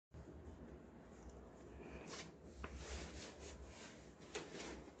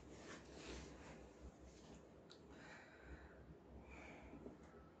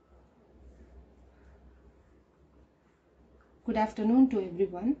Good afternoon to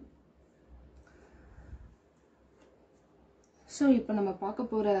everyone. So, இப்போ நம்ம பார்க்க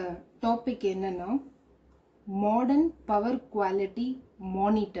போற டாபிக் என்னன்னா modern power quality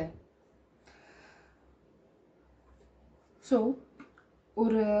monitor. So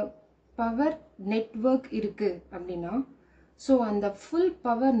ஒரு பவர் நெட்வொர்க் இருக்கு அப்படின்னா ஸோ அந்த ஃபுல்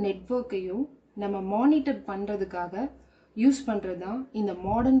பவர் நெட்வொர்க்கையும் நம்ம மானிட்டர் பண்ணுறதுக்காக யூஸ் பண்ணுறது தான் இந்த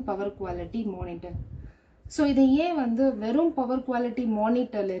modern power quality monitor. So இதை ஏன் வெறும் பவர் குவாலிட்டி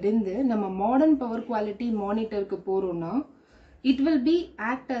மானிட்டர்ல இருந்து நம்ம மாடர்ன் பவர் குவாலிட்டி மானிட்டருக்கு போகிறோம்னா it will be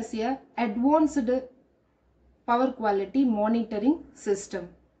act as a advanced power quality monitoring system.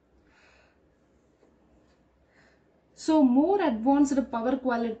 So more advanced power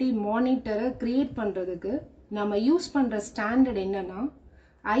quality மானிட்டரை create பண்ணுறதுக்கு நம்ம யூஸ் பண்ணுற ஸ்டாண்டர்ட் என்னன்னா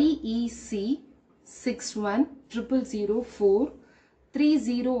IEC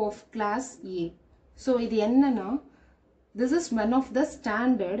 6100430 of class A. So இது என்னன்னா this is one of the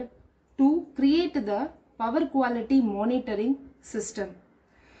standard to create the power quality monitoring system.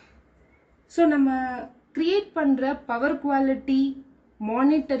 So நம்ம create பண்ற power quality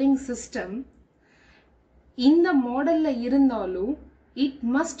monitoring system இந்த மாடல்ல இருந்தாலும் it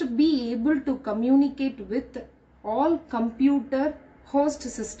must be able to communicate with all computer host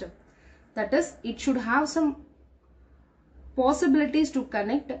system. That is, it should have some possibilities to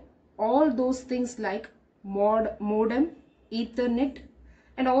connect all those things like modem, Ethernet,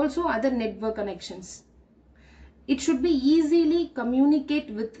 and also other network connections. It should be easily communicate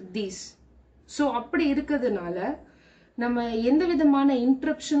with these. So அப்படி இருக்கிறதுனால நம்ம எந்த விதமான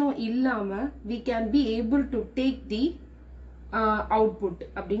இன்டரப்ஷனும் இல்லாம we can be able to take the output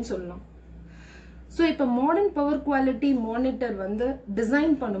அப்படின்னு சொல்லலாம். So இப்போ modern power quality monitor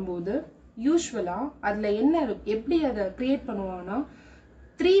design பண்ணும்போது யூஸ்வலா அதுல என்ன எப்படி அதை கிரியேட் பண்ணுவாங்கன்னா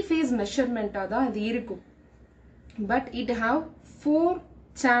 3 phase மெஷர்மெண்டா தான் இது இருக்கும். But it have 4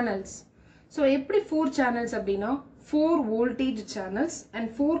 channels. So எப்படி 4 சேனல்ஸ் அப்படின்னா 4 voltage channels and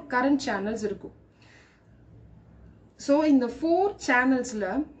 4 current channels இருக்கும். ஸோ இந்த 4 சேனல்ஸ்ல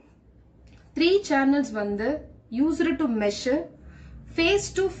 3 channels used to measure phase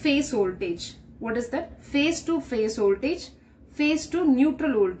to phase voltage. What is that? Phase to phase voltage, phase to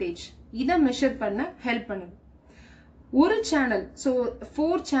neutral voltage. இதை measure பண்ண help பண்ணுது. ஒரு channel, so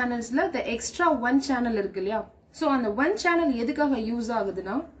 4 சேனல்ஸ்ல the extra 1 channel இருக்கு இல்லையா, so அந்த 1 channel எதுக்காக யூஸ்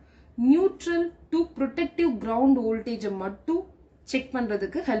ஆகுதுன்னா நியூட்ரல் டு ப்ரொடெக்டிவ் கிரவுண்ட் வோல்டேஜை மட்டும் செக்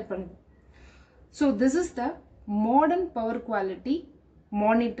பண்றதுக்கு ஹெல்ப் பண்ணுது. So this is the modern power quality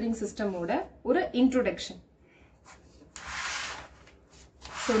monitoring சிஸ்டமோட ஒரு இன்ட்ரோடக்ஷன்.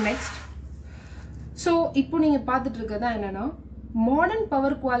 ஸோ நெக்ஸ்ட், ஸோ இப்போ நீங்க பார்த்துட்டு இருக்கிறதா என்னன்னா மாடர்ன்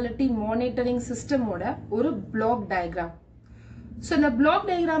பவர் குவாலிட்டி மானிட்டரிங் சிஸ்டமோட ஒரு பிளாக் டயக்ராம். ஸோ இந்த பிளாக்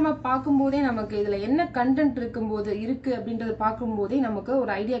டயக்ராமை பார்க்கும்போதே நமக்கு இதுல என்ன கண்டென்ட் இருக்கும்போது இருக்கு அப்படின்றத பார்க்கும்போதே நமக்கு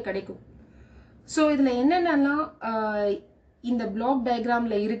ஒரு ஐடியா கிடைக்கும். ஸோ இதுல என்னென்னலாம் இந்த பிளாக்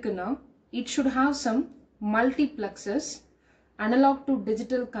டயக்ராம்ல இருக்குன்னா it should have some மல்டிப்ளெக்சர்ஸ், analogue to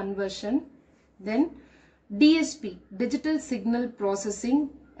digital conversion, then DSP digital signal processing,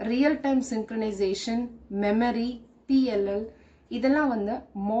 real time synchronisation, memory, PLL, இதெல்லாம்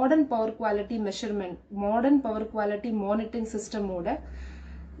modern power quality measurement, modern power quality monitoring சிஸ்டமோட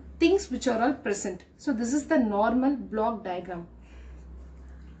things which are all present. So this is the normal block diagram.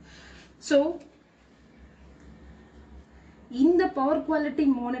 So இந்த power quality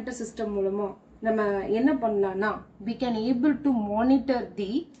monitor system மூலமா நம்ம என்ன பண்ணலாம்னா we can able to monitor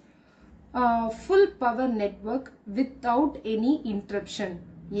the full power network without any interruption.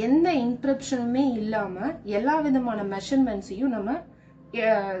 எந்த இன்டரப்ஷனுமே இல்லாம எல்லா விதமான மெஷர்மெண்ட்ஸையும் நம்ம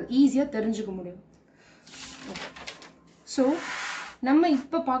ஈஸியா தெரிஞ்சுக்க முடியும். ஸோ நம்ம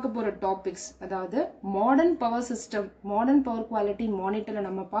இப்ப பார்க்க போற டாபிக்ஸ், அதாவது modern power system, modern power quality மானிட்டர்ல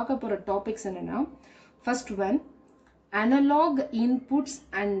நம்ம பார்க்க போற டாபிக்ஸ் என்னன்னா first one analogue inputs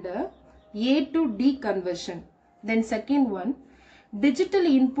and A to D conversion. Then second one digital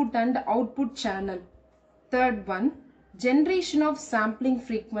input and output channel. Third one generation of sampling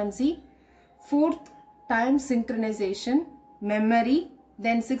frequency. Fourth time synchronization, memory.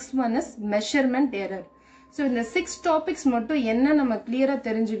 Then sixth one is measurement error. So இந்த 6 topics மட்டும் என்ன நம்ம clear-ஆ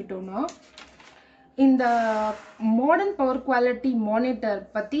தெரிஞ்சுக்கிட்டோம்னா இந்த modern power quality monitor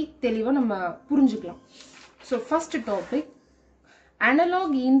பத்தி தெளிவா நம்ம புரிஞ்சுக்கலாம். So first topic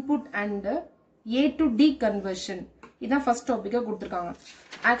analogue input and A to D conversion. இதான் ஃபர்ஸ்ட் டாபிக்கா கொடுத்துருக்காங்க.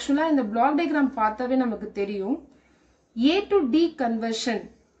 ஆக்சுவலா இந்த பிளாக் டயக்ராம் பார்த்தாவே நமக்கு தெரியும் A to D கன்வர்ஷன்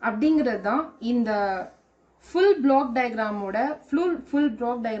அப்படிங்கிறது தான் இந்த ஃபுல் பிளாக் டயக்ராமோட ஃபுல்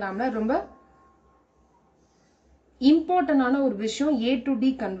பிளாக் டயக்ராம்ல ரொம்ப இம்பார்ட்டன்டான ஒரு விஷயம் A to D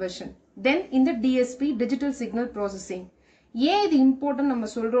கன்வர்ஷன். தென் இந்த DSP டிஜிட்டல் சிக்னல் ப்ராசஸிங். ஏன் இது இம்பார்ட்டன்ட் நம்ம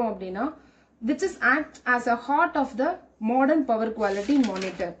சொல்றோம் அப்படின்னா which is act as a heart of the modern power quality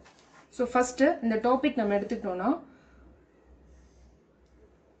monitor. So first இந்த டாபிக் நம்ம எடுத்துக்கிட்டோம்னா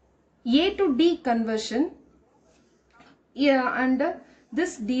A to D conversion and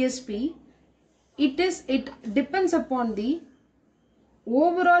this DSP it depends upon the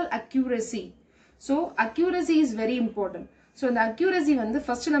overall accuracy. So accuracy is very important. So இந்த accuracy வந்து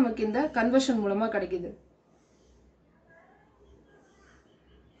first நமக்கு இந்த conversion மூலமா கிடைக்குது.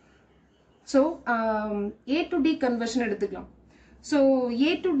 So A to D conversion எடுத்துக்கலாம். So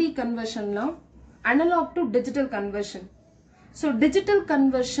A to D conversion analog to digital conversion. So digital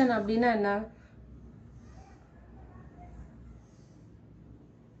conversion அப்படின்னா என்ன?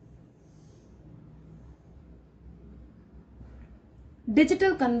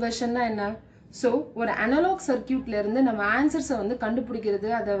 Digital conversion என்ன? So ஒரு analog circuitல இருந்து நம்ம answers வந்து கண்டுபிடிக்கிறது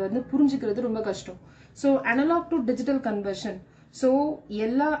அதை வந்து புரிஞ்சுக்கிறது ரொம்ப கஷ்டம். So analog to digital conversion. So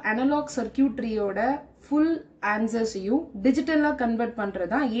எல்லா analog circuitryயோட full answers digital convert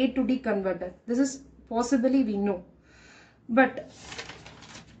பண்றதா A to D converter. This is possibly we know. But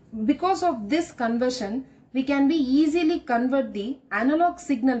because of this conversion, we can be easily convert the analog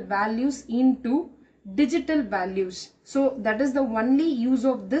signal values into digital values. So that is the only use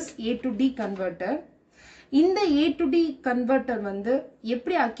of this A to D converter. இந்த A to D converter வந்து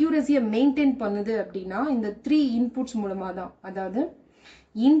எப்படி accuracy maintain பண்ணுது அப்படின்னா இந்த 3 inputs மூலமா தான். அதாவது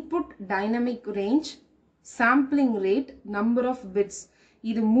input dynamic range, sampling rate, number of bits.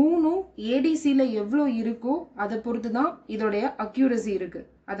 இது மூணும் ADC ல எவ்வளோ இருக்கோ அதை பொறுத்து தான் இதோடைய accuracy இருக்கு.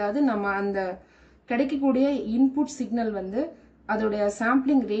 அதாவது நம்ம அந்த கிடைக்கக்கூடிய input signal வந்து அதோடைய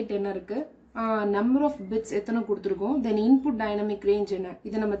sampling rate என்ன இருக்கு, number of bits எத்தனை கொடுத்துருக்கோம், then input dynamic range என்ன,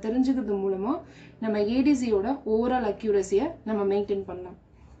 இதை நம்ம தெரிஞ்சுக்கிறது மூலமா நம்ம ADC யோட overall accuracy நம்ம maintain பண்ணலாம்.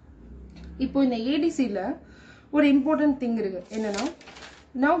 இப்போ இந்த ADC ல ஒரு important thing இருக்கு என்னன்னா,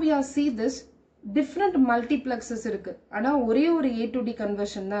 now we are see this different multiplexes இருக்கு. ஆனா ஒரே ஒரு A to D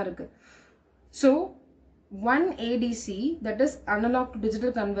conversion தான் இருக்கு. So one ADC, that is analog to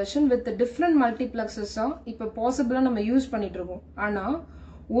digital conversion with the different multiplexes இப்போ possible நம்ம யூஸ் பண்ணிட்டு இருக்கோம். ஆனா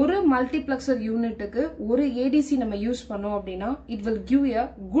ஒரு மல்டிப்ளெக்சர் யூனிட்டுக்கு ஒரு ADC நம்ம யூஸ் பண்ணோம் அப்படின்னா it will give a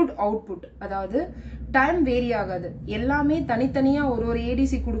good output. அதாவது டைம் வேரி ஆகாது. எல்லாமே தனித்தனியா ஒரு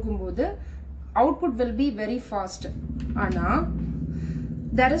ADC கொடுக்கும்போது output will be very fast. ஆனா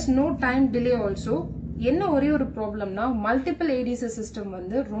there is no time delay also. என்ன ஒரே ஒரு ப்ராப்ளம்னா மல்டிபிள் ADC சிஸ்டம்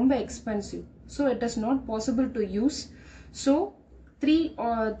வந்து ரொம்ப expensive. So it is not possible to use. So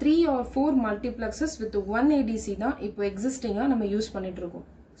 3 or 4 multiplexes with one ADC தான் இப்போ எக்ஸிஸ்டிங்கா நம்ம யூஸ் பண்ணிட்டு இருக்கோம்.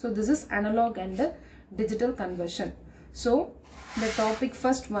 So this is analog and digital conversion. So the topic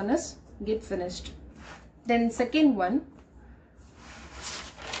first one is get finished. Then second one,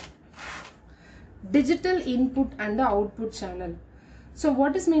 digital input and the output channel. So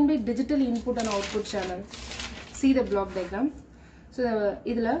what is mean by digital input and output channel? See the block diagram. So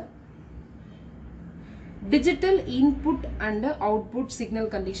idhula digital input and output signal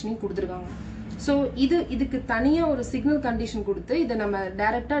conditioning கொடுத்திருக்காங்க. So இதுக்கு தனியா ஒரு signal condition கொடுத்து இதை நம்ம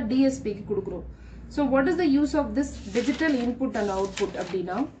டைரக்டா DSP க்கு கொடுக்கிறோம். So what is the use of this digital input and output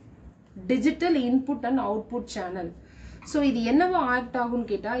அப்படின்னா digital input and output channel. So இது என்னவா ஆக்ட் ஆகும்னு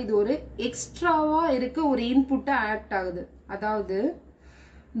கேட்டா இது ஒரு எக்ஸ்ட்ராவா இருக்க ஒரு இன்புட்டா ஆக்ட் ஆகுது. அதாவது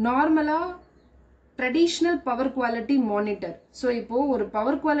நார்மலா traditional power quality monitor. So இப்போ ஒரு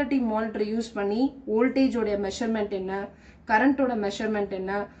பவர் குவாலிட்டி மானிட்டர் யூஸ் பண்ணி வோல்டேஜோட மெஷர்மெண்ட் என்ன, கரண்டோட மெஷர்மெண்ட்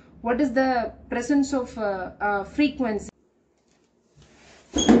என்ன, what is the presence of frequency.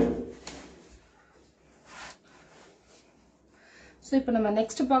 So இப்போ நம்ம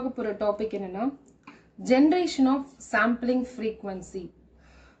நெக்ஸ்ட் பார்க்க போற டாபிக் என்னன்னா generation of sampling frequency.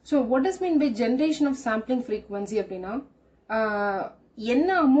 So what does mean by generation of sampling frequency அப்படின்னா என்ன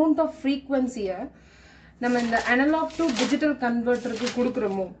amount of frequency நம்ம இந்த analog to digital converterக்கு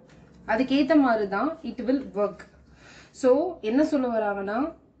கொடுக்கிறோமோ அதுக்கு ஏத்த மாதிரி தான் it will work. So என்ன சொல்ல வராங்கன்னா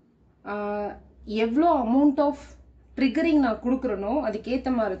எவ்வளோ amount of triggering நான் கொடுக்கிறனோ அதுக்கு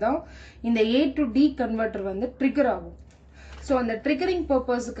ஏத்த மாதிரி தான் இந்த A to D converter வந்து trigger ஆகும். So அந்த triggering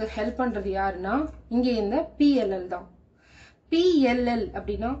purposeக்கு help பண்றது யாருன்னா இங்க இந்த PLL தான். PLL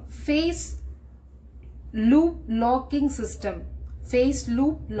அப்படின்னா phase loop locking system. Phase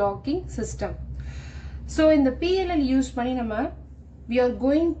loop locking system. So இந்த PLL யூஸ் பண்ணி நம்ம we are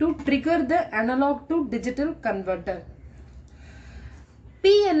going to trigger the analog to digital converter.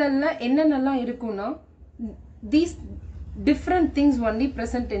 PLL ல என்னென்னலாம் இருக்கும்னா these different things only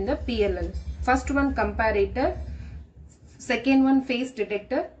present in the PLL. First one comparator, second one phase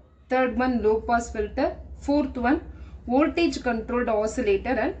detector, third one low pass filter, fourth one voltage controlled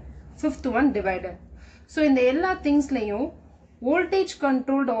oscillator and fifth one divider. So இந்த எல்லா thingsலையும் voltage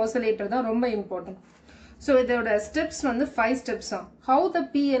controlled oscillator தான் ரொம்ப important. So இதோட steps வந்து 5 steps தான். How the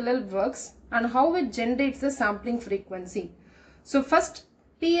PLL works and how it generates the sampling frequency. So first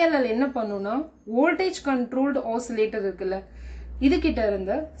PLL என்ன பண்ணுன்னா voltage controlled oscillator இருக்குல்ல, இதுகிட்ட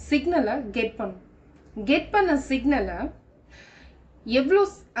இருந்த சிக்னலை கெட் பண்ணும். கெட் பண்ண சிக்னலை எவ்வளோ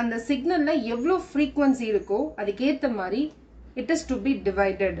அந்த சிக்னல்ல எவ்வளோ ஃப்ரீக்வன்சி இருக்கோ அதுக்கேற்ற மாதிரி it is to be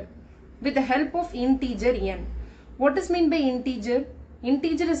divided with the help of integer n. What is mean by integer?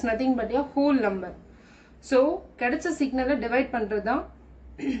 Integer is nothing but a whole number. So கிடைச்ச சிக்னலை டிவைட் பண்ணுறது தான்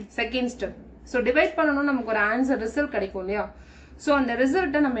செகண்ட் ஸ்டெப். ஸோ டிவைட் பண்ணணும் நமக்கு ஒரு ஆன்சர் ரிசல்ட் கிடைக்கும் இல்லையா. So அந்த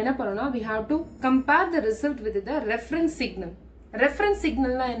ரிசல்ட்டை நம்ம என்ன பண்ணணும்னா we have to compare the result with the reference signal. Reference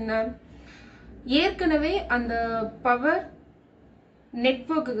சிக்னல்னா என்ன? ஏற்கனவே அந்த பவர்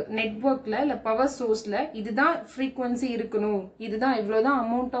நெட்வொர்க்ல இல்ல பவர் சோர்ஸ்ல இதுதான் ஃப்ரீக்வன்சி இருக்கணும், இதுதான் இவ்வளவுதான்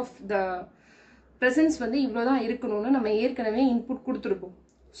அமௌண்ட் ஆஃப் த பிரசன்ஸ் வந்து இவ்வளவுதான் இருக்கணும்னு நம்ம ஏற்கனவே இன்புட் கொடுத்துருப்போம்.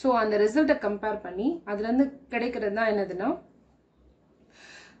 ஸோ அந்த ரிசல்ட்டை கம்பேர் பண்ணி அதுல இருந்து கிடைக்கிறது தான் என்னதுன்னா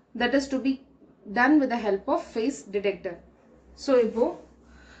that is to be done with the help of phase detector. So இப்போ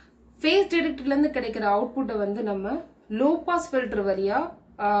phase detectorல இருந்து கிடைக்கிற அவுட்புட்டை வந்து நம்ம லோ பாஸ் ஃபில்டர் வழியா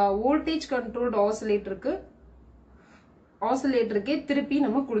வோல்டேஜ் கண்ட்ரோல்டு ஆசிலேட்டருக்கே திருப்பி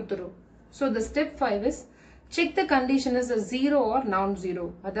நம்ம கொடுத்துரும். So the step 5 is check the condition is a 0 or non-zero.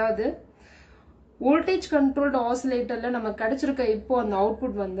 அதாவது வோல்டேஜ் கண்ட்ரோல்டு ஆசிலேட்டர்ல நம்ம கிடைச்சிருக்க இப்போ அந்த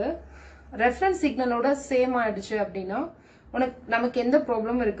அவுட்புட் வந்து ரெஃபரன்ஸ் சிக்னலோட சேம் ஆயிடுச்சு அப்படின்னா நமக்கு எந்த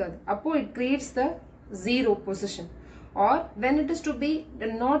ப்ராப்ளமும் இருக்காது. அப்போ it creates the zero position. Or when it is to be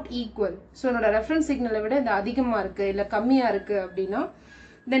not equal, so என்னோட ரெஃபரன்ஸ் சிக்னலை விட இது அதிகமா இருக்கு இல்ல கம்மியா இருக்கு அப்படின்னா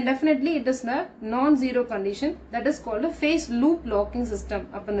then definitely it is a non-zero condition, that is called a phase loop locking system.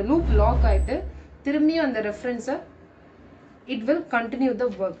 அப்ப அந்த loop lock ஆயிட்டு திரும்பியும் அந்த ரெஃபரன்ஸை it will continue the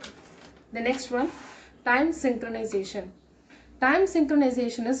work. The next one, time synchronization. Time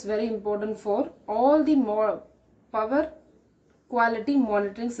synchronization is very important for all the power quality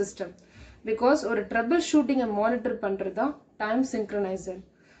monitoring system because ஒரு trouble shooting monitor பண்றது தான் time synchronizer.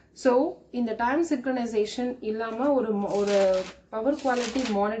 So இந்த time synchronisation இல்லாமல் ஒரு power quality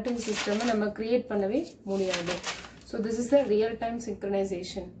monitoring சிஸ்டமை நம்ம create பண்ணவே முடியாது. So this is the real time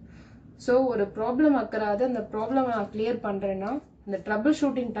synchronisation. So ஒரு ப்ராப்ளம் அக்கறாது அந்த ப்ராப்ளம் நான் கிளியர் பண்ணுறேன்னா இந்த ட்ரபிள்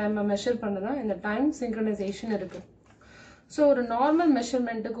ஷூட்டிங் டைமை மெஷர் பண்ணதான் இந்த டைம் சிங்க்ரனைசேஷன் இருக்குது. ஸோ ஒரு normal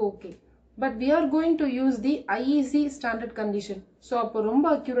மெஷர்மெண்ட்டுக்கு okay, but we are going to use the IEC standard condition. So அப்போ ரொம்ப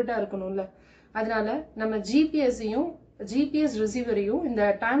அக்யூரேட்டாக இருக்கணும்ல, அதனால நம்ம GPS receiverையும் இந்த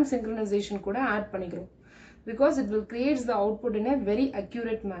டைம் சிங்க்ரனைசேஷன் கூட ஆட் பண்ணிக்கிறோம் because it will create the output in a very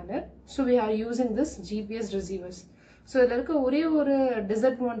accurate manner. So we are using this GPS receivers. So இதுல இருக்க ஒரே ஒரு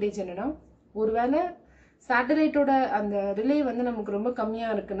டிஸ்அட்வான்டேஜ் என்னன்னா, ஒருவேளை சேட்டலைட்டோட அந்த ரிலே வந்து நமக்கு ரொம்ப கம்மியா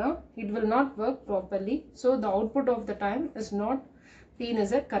இருக்குன்னா it will not work properly. So the output of the time is not seen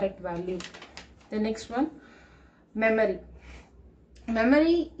as a correct value. The next one, memory.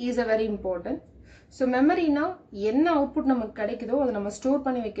 Memory is a very important. So மெமரினா என்ன அவுட்புட் நமக்கு கிடைக்குதோ அதை நம்ம ஸ்டோர்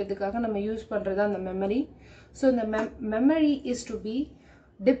பண்ணி வைக்கிறதுக்காக நம்ம யூஸ் பண்ணுறது அந்த மெமரி. ஸோ இந்த memory is to be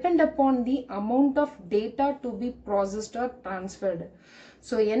depend upon the amount of data to be processed R transferred.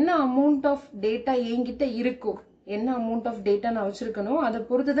 So என்ன அமௌண்ட் ஆஃப் டேட்டா என்கிட்ட இருக்கோ, என்ன அமௌண்ட் ஆஃப் டேட்டா நான் வச்சிருக்கணும் அதை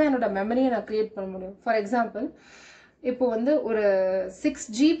பொறுத்து தான் என்னோட மெமரியை நான் கிரியேட் பண்ண முடியும். ஃபார் எக்ஸாம்பிள் இப்போ வந்து ஒரு 6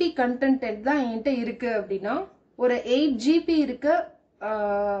 GB கண்டென்ட் தான் என்கிட்ட இருக்கு அப்படின்னா ஒரு 8 GB இருக்க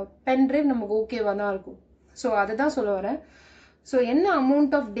பென் டிரைவ் நமக்கு ஓகேவா தான் இருக்கும். ஸோ அதை தான் சொல்ல வரேன். ஸோ என்ன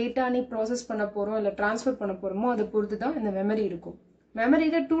அமௌண்ட் ஆஃப் டேட்டா நீ ப்ராசஸ் பண்ண போகிறோம் இல்லை ட்ரான்ஸ்ஃபர் பண்ண போகிறோமோ அதை பொறுத்து தான் இந்த மெமரி இருக்கும்.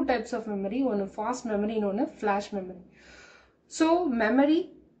 மெமரியில் 2 types ஆஃப் மெமரி, ஒன்று ஃபாஸ்ட் மெமரி, இன்னொன்று flash memory. So memory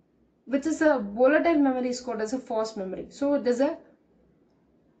which is a volatile memory is called as a fast memory. So it is a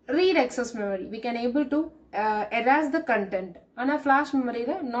read access memory. We can able to erase the content. And a flash memory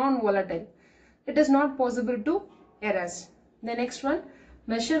is non-volatile. It is not possible to erase. The next one,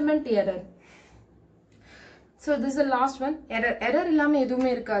 measurement error. So this is the last one. Error இல்லாம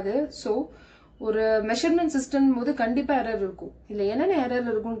எதுவுமே இருக்காது. So ஒரு measurement system போது கண்டிப்பா error இருக்கும். இல்ல என்னென்ன error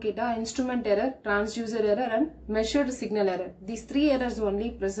இருக்கும்னு கேட்டா instrument error, transducer error and measured signal error. These 3 errors only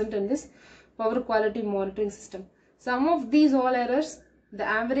present in this power quality monitoring system. Some of these all errors, the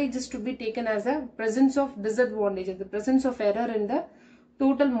average is to be taken as a presence of disadvantage, the presence of error in the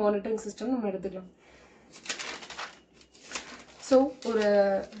total monitoring system நம்ம எடுத்துக்கலாம். So ஒரு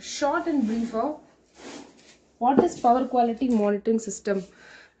short and brief what is power quality monitoring system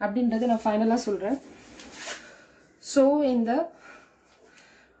அப்படின்றத நான் ஃபைனலா சொல்றேன். So இந்த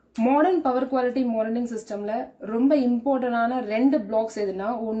modern power quality monitoring சிஸ்டம்ல ரொம்ப இம்பார்ட்டன்டான 2 பிளாக்ஸ் எதுனா,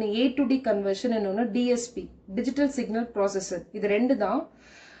 ஒன்று A to D கன்வர்ஷன், இன்னொன்று DSP டிஜிட்டல் சிக்னல் ப்ராசஸர். இது 2 தான்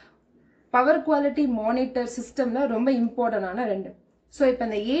பவர் குவாலிட்டி மானிட்டர் சிஸ்டம்ல ரொம்ப இம்பார்ட்டன்டான ரெண்டு. ஸோ இப்போ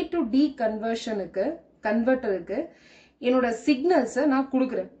இந்த A to D கன்வெர்ட்டருக்கு என்னோட சிக்னல்ஸை நான்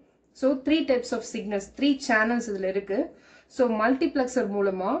கொடுக்குறேன். So 3 types of signals, 3 channels இதில் இருக்கு. ஸோ மல்டிப்ளெக்சர்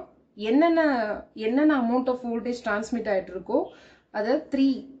மூலமா என்னென்ன அமௌண்ட் ஆஃப் வோல்டேஜ் டிரான்ஸ்மிட் ஆகிட்டு இருக்கோ அதை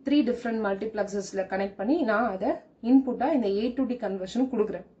த்ரீ டிஃப்ரெண்ட் மல்டிப்ளெக்சர்ஸில் கனெக்ட் பண்ணி நான் அதை இன்புட்டாக இந்த A to D கன்வர்ஷன்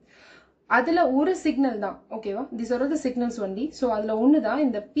கொடுக்குறேன். அதில் ஒரு சிக்னல் தான், ஓகேவா, this R the signals only. So அதில் ஒன்று தான்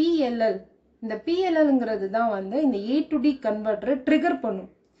இந்த PLL. இந்த PLLங்கிறது தான் வந்து இந்த A to D கன்வெர்ட்டரை ட்ரிகர்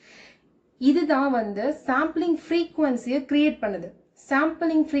பண்ணும். இதுதான் வந்து சாம்பிளிங் ஃப்ரீக்வன்சியை கிரியேட் பண்ணுது.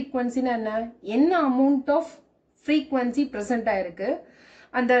 சாம்பிளிங் ஃப்ரீக்வன்சின்னு என்ன அமௌண்ட் ஆஃப் ஃப்ரீக்வன்சி ப்ரெசென்ட் ஆயிருக்கு,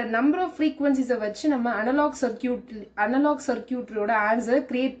 அந்த நம்பர் ஆஃப் ஃப்ரீக்வன்சிஸை வச்சு நம்ம அனலாக் சர்க்கியூட்டரியோட ஆன்சரை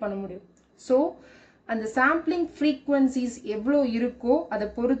கிரியேட் பண்ண முடியும். ஸோ அந்த சாம்பிளிங் ஃப்ரீக்வன்சிஸ் எவ்வளோ இருக்கோ அதை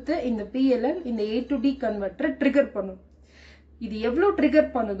பொறுத்து இந்த PLL இந்த A to D கன்வெர்ட்டரை ட்ரிகர் பண்ணும். இது எவ்வளோ ட்ரிகர்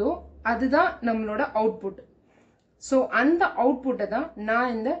பண்ணுதோ அதுதான் நம்மளோட அவுட்புட். ஸோ அந்த அவுட்புட்டை தான்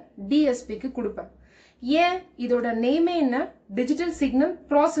நான் இந்த DSPக்கு கொடுப்பேன். ஏன், இதோட நேமே என்ன, digital signal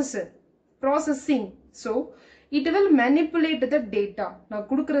processing. So it will manipulate the data. நான்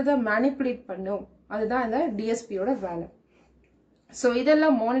கொடுக்கறத மேனிப்புலேட் பண்ணும், அதுதான் இந்த DSPயோட வேலை. ஸோ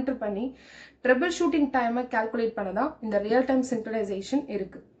இதெல்லாம் மானிட்டர் பண்ணி ட்ரபிள் ஷூட்டிங் டைமை கால்குலேட் பண்ணதான் இந்த ரியல் டைம் சிங்க்ரனைசேஷன்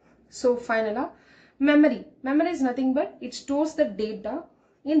இருக்கு. ஸோ ஃபைனலாக memory is nothing but it stores the data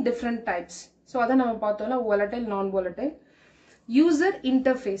in different types. So அதை நம்ம பார்த்தோம்னா volatile, நான் volatile. யூசர்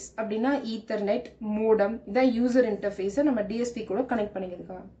இன்டர்ஃபேஸ் அப்படின்னா ஈத்தர்நெட், மோடம், இதான் யூசர் இன்டர்ஃபேஸை நம்ம DSP கூட கனெக்ட்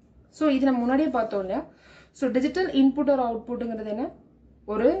பண்ணிக்கிறதுக்காக. ஸோ இது நம்ம முன்னாடியே பார்த்தோம் இல்லையா. ஸோ டிஜிட்டல் இன்புட் ஒரு அவுட்புட்டுங்கிறது என்ன,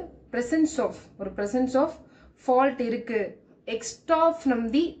 ஒரு presence ஆஃப் ஃபால்ட் இருக்கு, extra from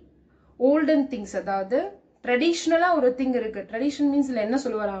the olden things. அதாவது ட்ரெடிஷ்னலாக ஒரு திங் இருக்கு. ட்ரெடிஷனல் மீன்ஸ் இல்லை என்ன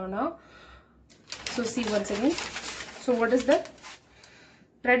சொல்ல வராங்கன்னா, so see once again. So what is that?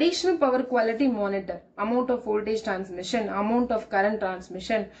 Traditional power quality monitor, amount of voltage transmission, amount of current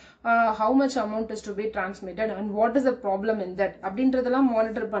transmission, how much amount is to be transmitted and what is the problem in that அப்படின்றதெல்லாம்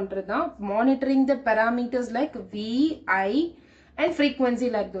monitor பண்றது தான் monitoring the parameters like V, I and frequency,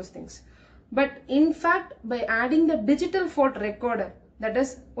 like those things. But in fact by adding the digital fault recorder, that is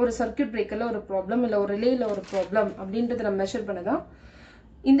ஒரு circuit பிரேக்கர்ல ஒரு problem இல்லை ஒரு ரிலேல ஒரு problem அப்படின்றத நம்ம மெஷர் பண்ணதான்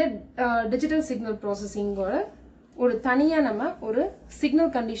இந்த டிஜிட்டல் சிக்னல் ப்ராசஸிங்கோட ஒரு தனியாக நம்ம ஒரு signal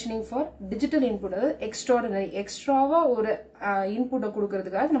conditioning for digital input, அதாவது எக்ஸ்ட்ராவாக ஒரு இன்புட்டை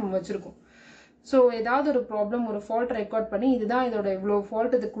கொடுக்கறதுக்காக நம்ம வச்சுருக்கோம். ஸோ ஏதாவது ஒரு ப்ராப்ளம், ஒரு ஃபால்ட் ரெக்கார்ட் பண்ணி இதுதான் இதோட இவ்வளோ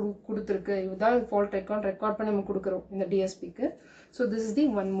ஃபால்ட் இது கொடுத்துருக்கு, இதுதான் ஃபால்ட் ரெக்கார்ட் பண்ணி நம்ம கொடுக்குறோம் இந்த DSPக்கு. So this is the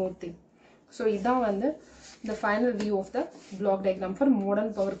one more thing. So இதுதான் வந்து the final view of the block diagram for modern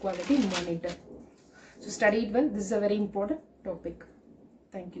power quality monitor. So study it well. This is a very important topic.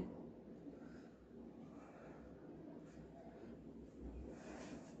 Thank you.